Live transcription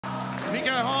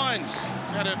Nicho Hynes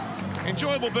had an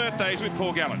enjoyable birthdays with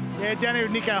Paul Gallen. Yeah, down here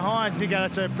with Nicho Hynes. Nicho,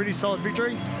 that's a pretty solid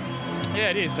victory. Yeah,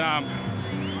 it is.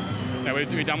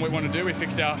 We've done what we wanted to do. We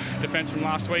fixed our defence from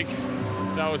last week.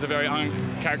 That was a very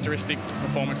uncharacteristic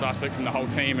performance last week from the whole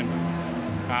team, and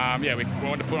yeah, we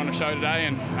wanted to put on a show today,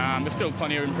 and there's still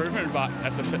plenty of improvement, but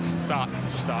that's a start.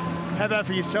 It's a start. How about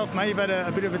for yourself, mate? You've had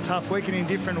a bit of a tough week, an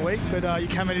indifferent week, but you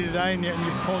come in here today and you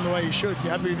perform the way you should. You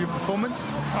happy with your performance?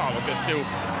 Oh, look, there's still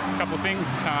a couple of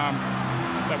things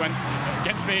that went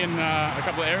against me in a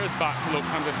couple of errors, but look,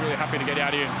 I'm just really happy to get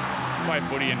out here, play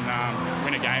footy, and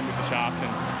win a game with the Sharks.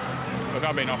 And look,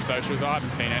 I've been off socials. I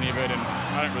haven't seen any of it, and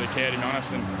I don't really care, to be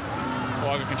honest. And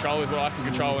all I can control is what I can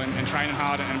control, and training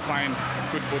hard and playing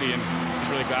good footy, and just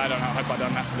really glad, and I hope I've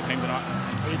done that for the team tonight.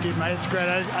 You did, mate. It's a great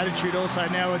attitude also.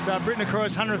 Now it's Britain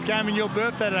Acroy's 100th game and your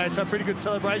birthday today, so a pretty good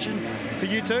celebration for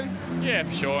you too? Yeah,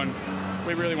 for sure, and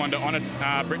we really wanted to honour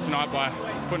Britt tonight by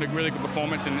putting a really good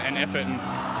performance and effort,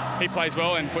 and he plays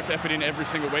well and puts effort in every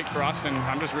single week for us, and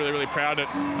I'm just really, really proud that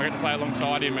I get to play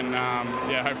alongside him, and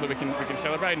yeah, hopefully we can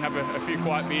celebrate and have a few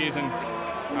quiet beers and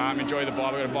enjoy the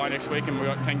bye. We've got a bye next week, and we've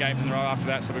got 10 games in a row after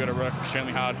that, so we've got to work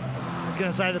extremely hard. I was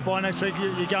going to say, the bye next week,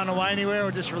 you're going away anywhere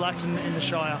or just relaxing in the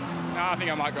Shire? No, I think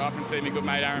I might go up and see my good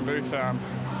mate Aaron Booth. You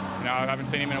know, I haven't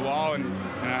seen him in a while, and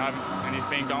and he's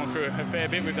been going through a fair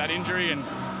bit with that injury, and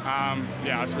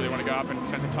yeah, I just really want to go up and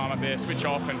spend some time up there, switch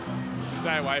off, and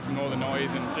stay away from all the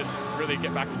noise, and just really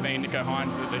get back to being Nicho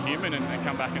Hynes, the human, and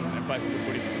come back and play some good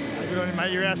footy. Good on you,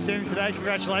 mate. You're outstanding today.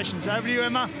 Congratulations. Over to you,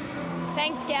 Emma.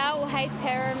 Thanks, Gal. Well, Hayes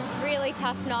Perham, really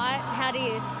tough night. How do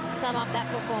you sum up that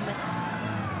performance?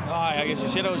 Oh, I guess you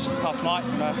said it was just a tough night.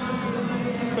 You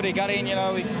know, it's pretty gutting. You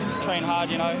know, we train hard,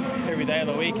 you know, every day of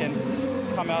the week, and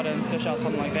to come out and dish out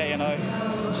something like that, you know,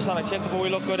 it's just unacceptable. We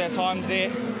look good at times there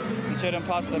in certain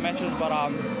parts of the matches, but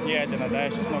yeah, at the end of the day,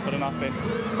 it's just not good enough. We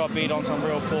got beat on some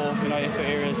real poor, you know, effort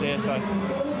areas there. So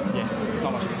yeah,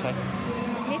 not much to say.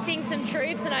 Missing some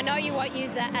troops, and I know you won't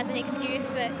use that as an excuse,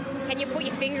 but can you put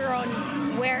your finger on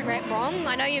where it went wrong?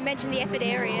 I know you mentioned the effort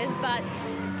areas, but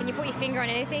can you put your finger on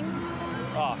anything?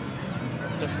 Oh,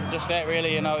 just that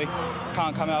really, you know, we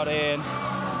can't come out here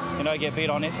and, you know, get beat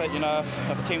on effort. You know,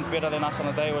 if a team's better than us on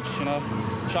the day, which, you know,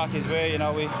 Sharkies were, you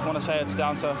know, we want to say it's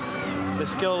down to the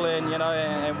skill and, you know,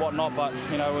 and whatnot, but,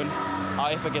 you know, when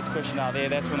our effort gets questioned out there,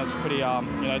 that's when it's pretty, you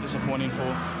know, disappointing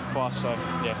for us, so,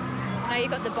 yeah. I know you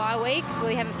got the bye week.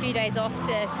 Will you have a few days off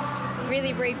to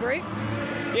really regroup?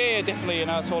 Yeah, definitely. You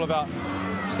know, it's all about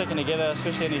sticking together,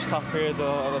 especially in these tough periods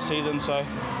of the season. So,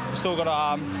 we've still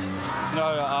got you know,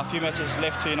 a few matches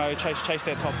left to, you know, chase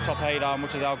that top 8,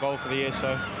 which is our goal for the year.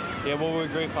 So, yeah, we'll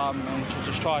regroup and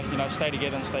just try, you know, stay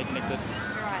together and stay connected.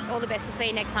 All right. All the best. We'll see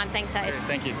you next time. Thanks, Hayes. Yes,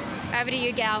 thank you. Over to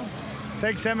you, Gal.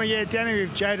 Thanks, Emma. Yeah, down here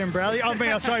with Jaden Bradley.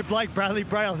 Sorry, Blake Bradley.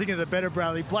 I was thinking of the better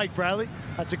Bradley. Blake Bradley.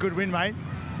 That's a good win, mate.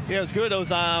 Yeah, it was good. It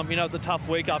was, you know, it was a tough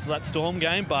week after that Storm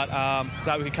game, but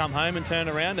glad we could come home and turn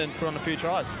around and put on a few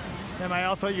tries. Yeah, mate,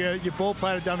 I thought your ball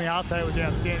play at dummy half day was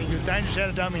outstanding. You were dangerous out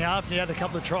of dummy half, and you had a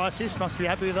couple of try assists. Must be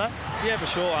happy with that. Yeah, for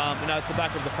sure. You know, it's the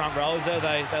back of the front rowers there.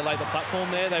 They laid the platform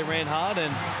there. They ran hard,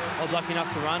 and I was lucky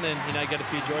enough to run and, you know, get a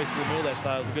few joys for the middle there.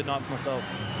 So it was a good night for myself.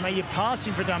 Mate, you're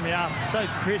passing for dummy half. It's so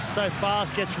crisp, so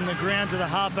fast. Gets from the ground to the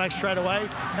halfback straight away.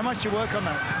 How much do you work on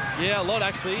that? Yeah, a lot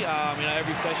actually. You know,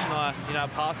 every session I, you know,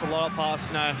 pass a lot. I pass,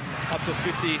 you know, up to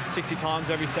 50, 60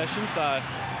 times every session. So.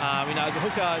 You know, as a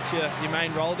hooker, it's your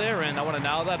main role there, and I want to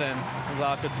nail that, and I'm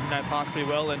glad I could, you know, pass pretty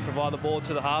well and provide the ball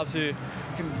to the halves who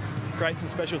can create some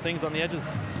special things on the edges.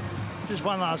 Just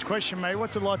one last question, mate.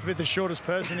 What's it like to be the shortest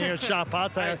person here at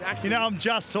Sharparte? You know, I'm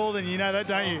just taller than you, know that,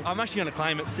 don't you? I'm actually going to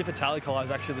claim it. Sifa Talikai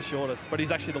is actually the shortest, but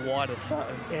he's actually the widest. So.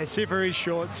 Yeah, Sifa is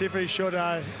short. Sifa is short.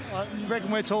 You reckon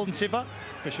we're taller than Sifa?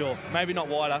 For sure. Maybe not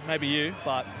wider, maybe you,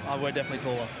 but we're definitely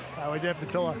taller. We're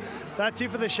definitely taller. That's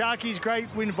it for the Sharkies. Great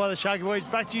win by the Sharky boys.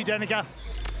 Back to you, Danica.